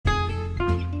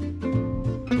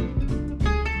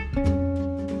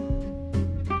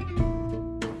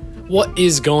What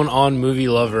is going on, movie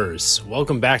lovers?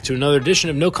 Welcome back to another edition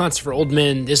of No Concept for Old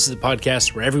Men. This is the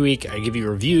podcast where every week I give you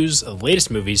reviews of the latest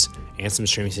movies and some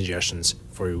streaming suggestions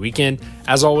for your weekend.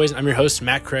 As always, I'm your host,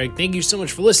 Matt Craig. Thank you so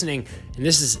much for listening, and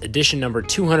this is edition number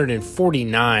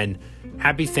 249.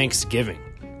 Happy Thanksgiving.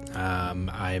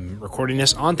 I'm recording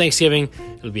this on Thanksgiving.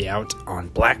 It'll be out on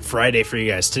Black Friday for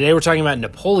you guys. Today we're talking about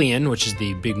Napoleon, which is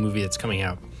the big movie that's coming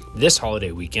out this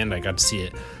holiday weekend. I got to see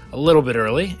it a little bit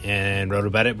early and wrote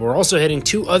about it. But we're also hitting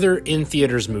two other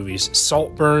in-theaters movies,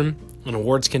 Saltburn, an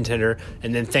awards contender,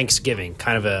 and then Thanksgiving,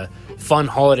 kind of a fun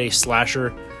holiday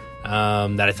slasher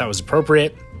that I thought was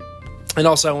appropriate. And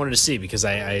also I wanted to see because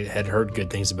I had heard good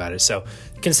things about it. So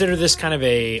consider this kind of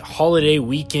a holiday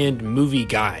weekend movie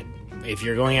guide. If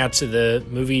you're going out to the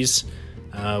movies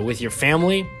with your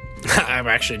family, I'm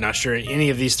actually not sure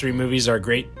any of these three movies are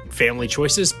great family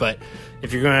choices, but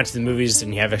if you're going out to the movies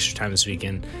and you have extra time this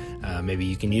weekend, maybe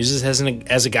you can use this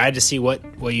as a guide to see what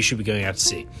you should be going out to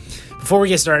see. Before we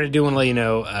get started, I do want to let you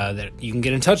know that you can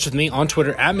get in touch with me on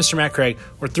Twitter at Mr. Matt Craig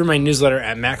or through my newsletter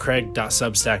at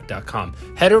mattcraig.substack.com.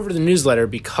 Head over to the newsletter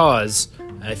because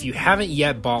if you haven't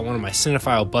yet bought one of my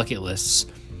cinephile bucket lists,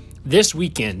 this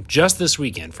weekend, just this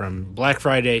weekend, from Black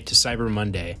Friday to Cyber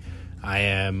Monday, I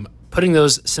am putting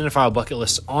those cinephile bucket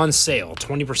lists on sale,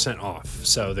 20% off.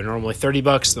 So they're normally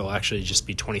 $30. They'll actually just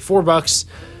be $24.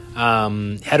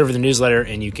 Head over to the newsletter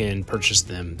and you can purchase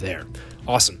them there.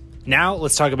 Awesome. Now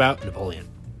let's talk about Napoleon.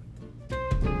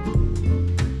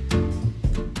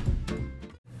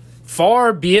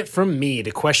 Far be it from me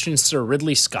to question Sir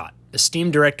Ridley Scott,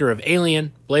 esteemed director of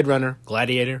Alien, Blade Runner,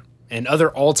 Gladiator, and other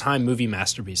all-time movie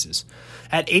masterpieces.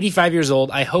 At 85 years old,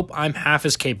 I hope I'm half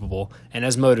as capable and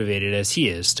as motivated as he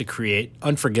is to create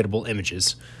unforgettable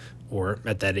images, or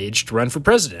at that age, to run for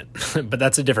president. But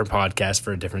that's a different podcast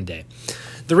for a different day.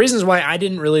 The reasons why I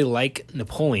didn't really like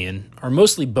Napoleon are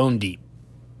mostly bone deep.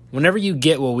 Whenever you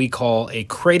get what we call a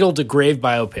cradle-to-grave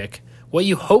biopic, what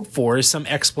you hope for is some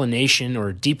explanation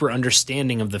or deeper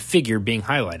understanding of the figure being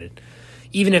highlighted.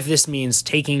 Even if this means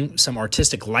taking some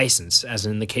artistic license, as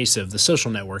in the case of The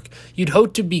Social Network, you'd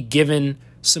hope to be given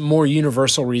some more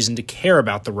universal reason to care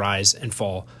about the rise and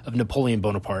fall of Napoleon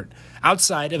Bonaparte,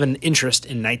 outside of an interest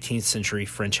in 19th century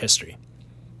French history.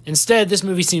 Instead, this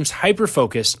movie seems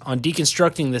hyper-focused on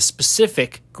deconstructing the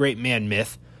specific great man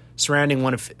myth surrounding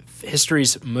one of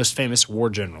history's most famous war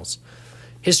generals.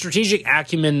 His strategic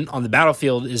acumen on the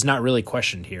battlefield is not really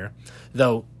questioned here,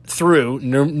 though through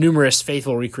numerous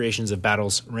faithful recreations of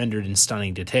battles rendered in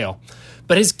stunning detail.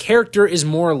 But his character is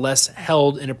more or less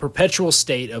held in a perpetual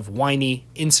state of whiny,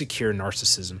 insecure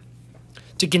narcissism.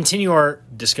 To continue our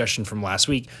discussion from last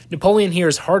week, Napoleon here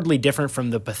is hardly different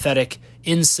from the pathetic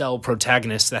incel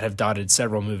protagonists that have dotted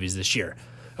several movies this year.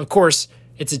 Of course,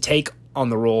 it's a take on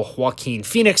the role Joaquin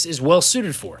Phoenix is well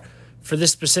suited for. For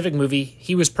this specific movie,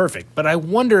 he was perfect, but I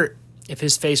wonder if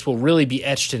his face will really be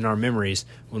etched in our memories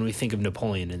when we think of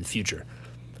Napoleon in the future.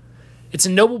 It's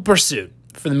a noble pursuit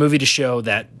for the movie to show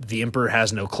that the emperor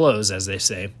has no clothes, as they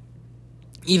say,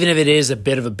 even if it is a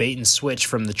bit of a bait and switch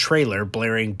from the trailer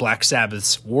blaring Black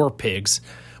Sabbath's War Pigs,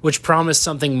 which promised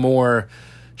something more,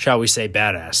 shall we say,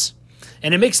 badass.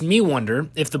 And it makes me wonder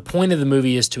if the point of the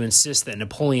movie is to insist that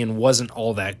Napoleon wasn't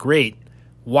all that great.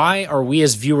 Why are we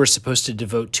as viewers supposed to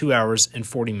devote 2 hours and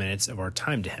 40 minutes of our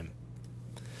time to him?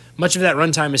 Much of that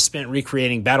runtime is spent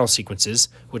recreating battle sequences,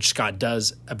 which Scott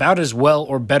does about as well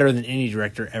or better than any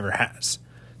director ever has.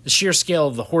 The sheer scale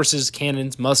of the horses,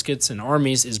 cannons, muskets, and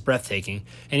armies is breathtaking,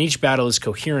 and each battle is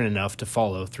coherent enough to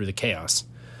follow through the chaos.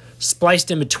 Spliced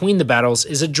in between the battles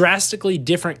is a drastically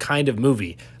different kind of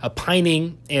movie, a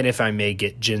pining, and if I may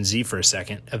get Gen Z for a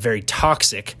second, a very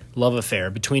toxic love affair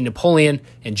between Napoleon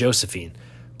and Josephine,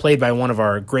 played by one of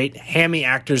our great hammy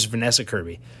actors, Vanessa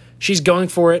Kirby. She's going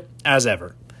for it, as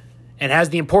ever, and has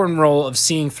the important role of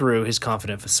seeing through his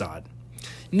confident facade.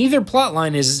 Neither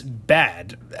plotline is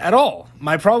bad at all.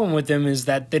 My problem with them is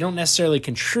that they don't necessarily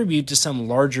contribute to some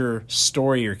larger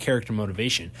story or character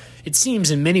motivation. It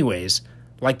seems in many ways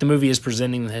like the movie is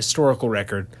presenting the historical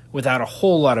record without a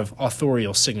whole lot of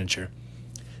authorial signature.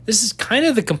 This is kind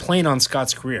of the complaint on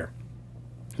Scott's career.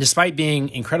 Despite being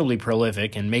incredibly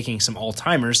prolific and making some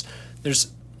all-timers,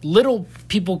 there's little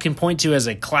people can point to as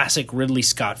a classic Ridley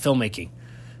Scott filmmaking.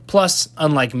 Plus,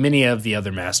 unlike many of the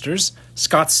other masters,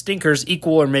 Scott's stinkers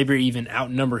equal or maybe even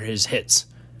outnumber his hits.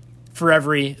 For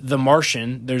every The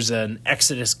Martian, there's an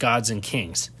Exodus Gods and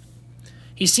Kings.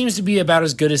 He seems to be about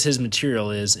as good as his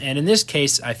material is, and in this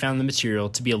case, I found the material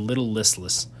to be a little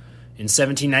listless. In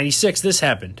 1796, this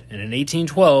happened, and in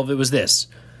 1812, it was this.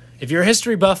 If you're a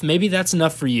history buff, maybe that's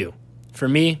enough for you. For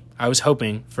me, I was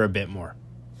hoping for a bit more.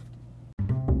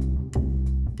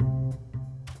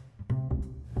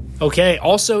 Okay,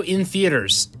 also in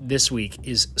theaters this week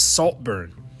is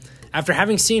Saltburn. After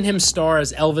having seen him star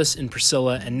as Elvis in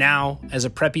Priscilla and now as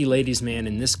a preppy ladies' man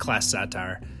in this class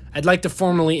satire, I'd like to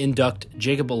formally induct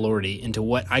Jacob Elordi into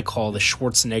what I call the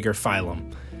Schwarzenegger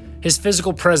phylum. His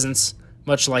physical presence,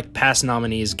 much like past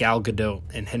nominees Gal Gadot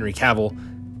and Henry Cavill,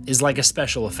 is like a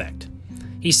special effect.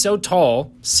 He's so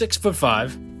tall,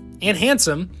 6'5", and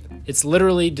handsome, it's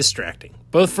literally distracting,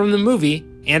 both from the movie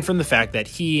and from the fact that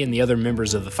he and the other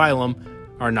members of the phylum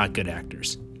are not good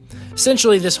actors.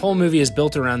 Essentially, this whole movie is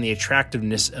built around the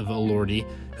attractiveness of Elordi,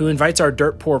 who invites our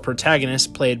dirt-poor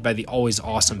protagonist, played by the always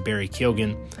awesome Barry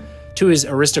Keoghan, to his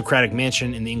aristocratic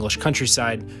mansion in the English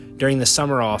countryside during the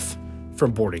summer off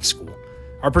from boarding school.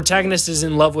 Our protagonist is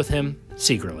in love with him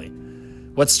secretly.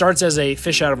 What starts as a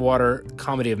fish-out-of-water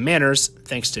comedy of manners,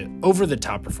 thanks to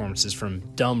over-the-top performances from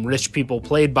dumb rich people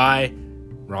played by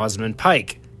Rosamund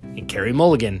Pike and Carey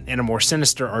Mulligan, and a more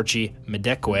sinister Archie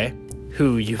Madekwe,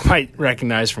 who you might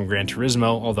recognize from Gran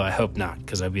Turismo, although I hope not,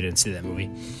 because I hope you didn't see that movie.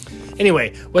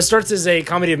 Anyway, what starts as a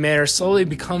comedy of manners slowly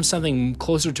becomes something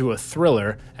closer to a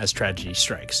thriller as tragedy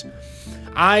strikes.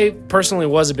 I personally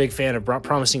was a big fan of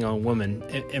Promising Young Woman,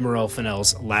 Emerald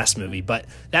Fennell's last movie, but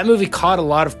that movie caught a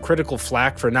lot of critical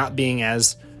flack for not being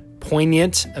as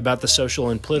poignant about the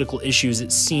social and political issues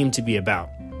it seemed to be about.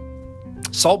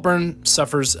 Saltburn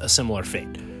suffers a similar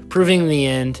fate, proving in the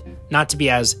end not to be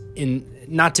an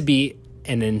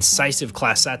incisive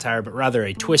class satire, but rather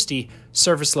a twisty,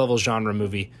 surface-level genre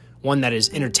movie, one that is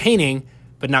entertaining,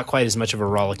 but not quite as much of a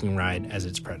rollicking ride as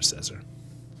its predecessor.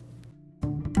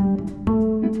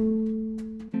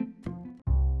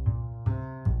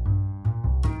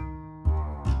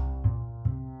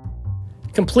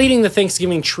 Completing the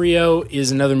Thanksgiving trio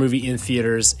is another movie in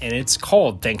theaters, and it's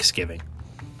called Thanksgiving.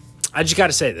 I just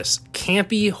gotta say this.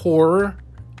 Campy horror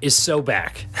is so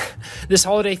back. This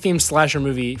holiday-themed slasher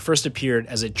movie first appeared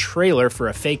as a trailer for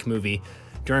a fake movie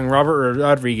during Robert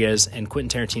Rodriguez and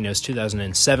Quentin Tarantino's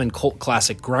 2007 cult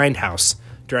classic Grindhouse,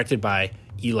 directed by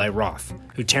Eli Roth,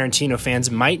 who Tarantino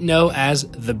fans might know as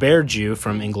the Bear Jew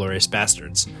from Inglourious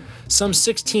Basterds. Some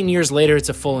 16 years later, it's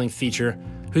a full-length feature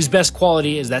whose best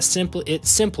quality is that it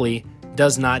simply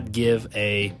does not give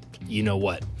a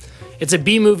you-know-what. It's a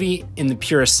B-movie in the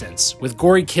purest sense, with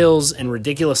gory kills and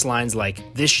ridiculous lines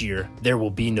like, "This year, there will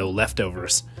be no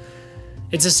leftovers."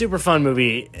 It's a super fun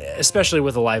movie, especially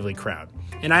with a lively crowd.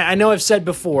 And I know I've said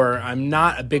before, I'm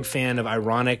not a big fan of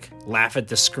ironic,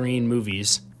 laugh-at-the-screen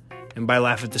movies. And by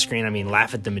laugh at the screen, I mean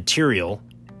laugh at the material.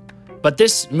 But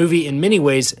this movie, in many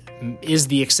ways, is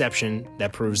the exception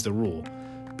that proves the rule,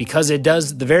 because it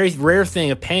does the very rare thing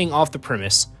of paying off the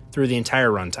premise through the entire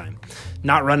runtime,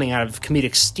 not running out of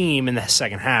comedic steam in the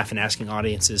second half and asking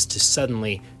audiences to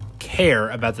suddenly care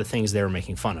about the things they were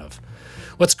making fun of.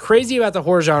 What's crazy about the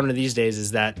horror genre these days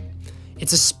is that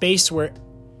it's a space where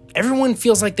everyone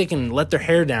feels like they can let their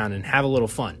hair down and have a little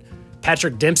fun.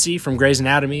 Patrick Dempsey from Grey's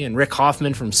Anatomy and Rick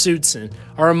Hoffman from Suits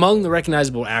are among the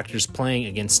recognizable actors playing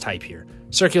against type here,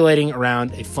 circulating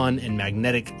around a fun and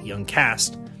magnetic young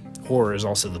cast. Horror is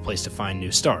also the place to find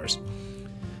new stars.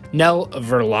 Nell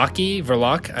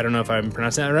Verloc, I don't know if I'm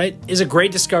pronouncing that right, is a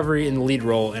great discovery in the lead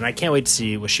role, and I can't wait to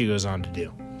see what she goes on to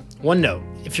do. One note,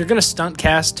 if you're going to stunt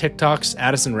cast TikTok's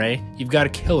Addison Rae, you've got to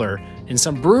kill her in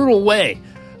some brutal way.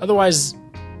 Other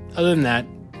than that,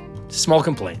 small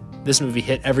complaint. This movie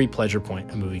hit every pleasure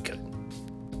point a movie could.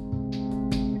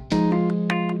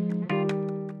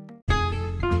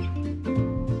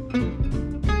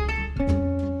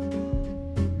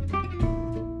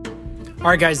 All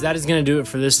right, guys, that is going to do it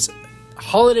for this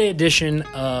holiday edition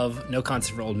of No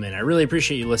Concept for Old Men. I really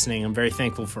appreciate you listening. I'm very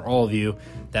thankful for all of you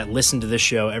that listen to this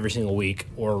show every single week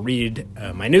or read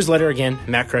my newsletter, again,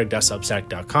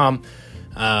 mattcraig.substack.com.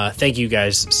 Thank you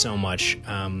guys so much.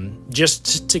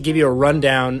 Just to give you a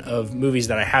rundown of movies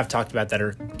that I have talked about that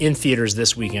are in theaters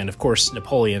this weekend, of course,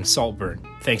 Napoleon, Saltburn,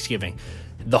 Thanksgiving.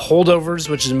 The Holdovers,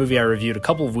 which is a movie I reviewed a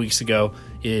couple of weeks ago,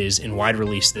 is in wide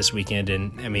release this weekend,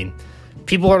 and I mean,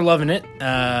 people are loving it,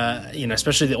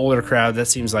 especially the older crowd. That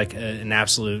seems like an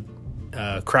absolute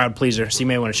crowd pleaser, so you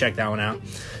may want to check that one out.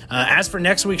 As for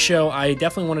next week's show, I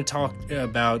definitely want to talk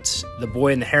about The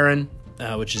Boy and the Heron,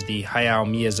 which is the Hayao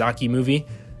Miyazaki movie.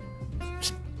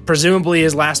 Presumably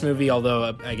his last movie,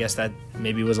 although I guess that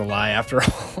maybe was a lie after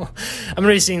all. I'm going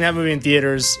to be seeing that movie in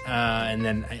theaters, and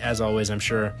then, as always, I'm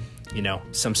sure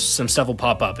some stuff will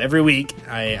pop up. Every week,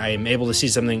 I am able to see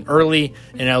something early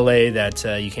in LA that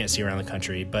you can't see around the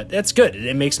country. But that's good.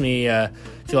 It makes me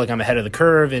feel like I'm ahead of the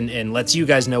curve and lets you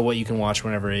guys know what you can watch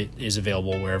whenever it is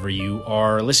available, wherever you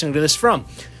are listening to this from.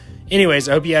 Anyways,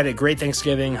 I hope you had a great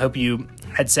Thanksgiving. Hope you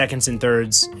head seconds and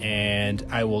thirds, and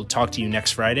I will talk to you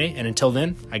next Friday. And until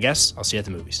then, I guess I'll see you at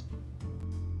the movies.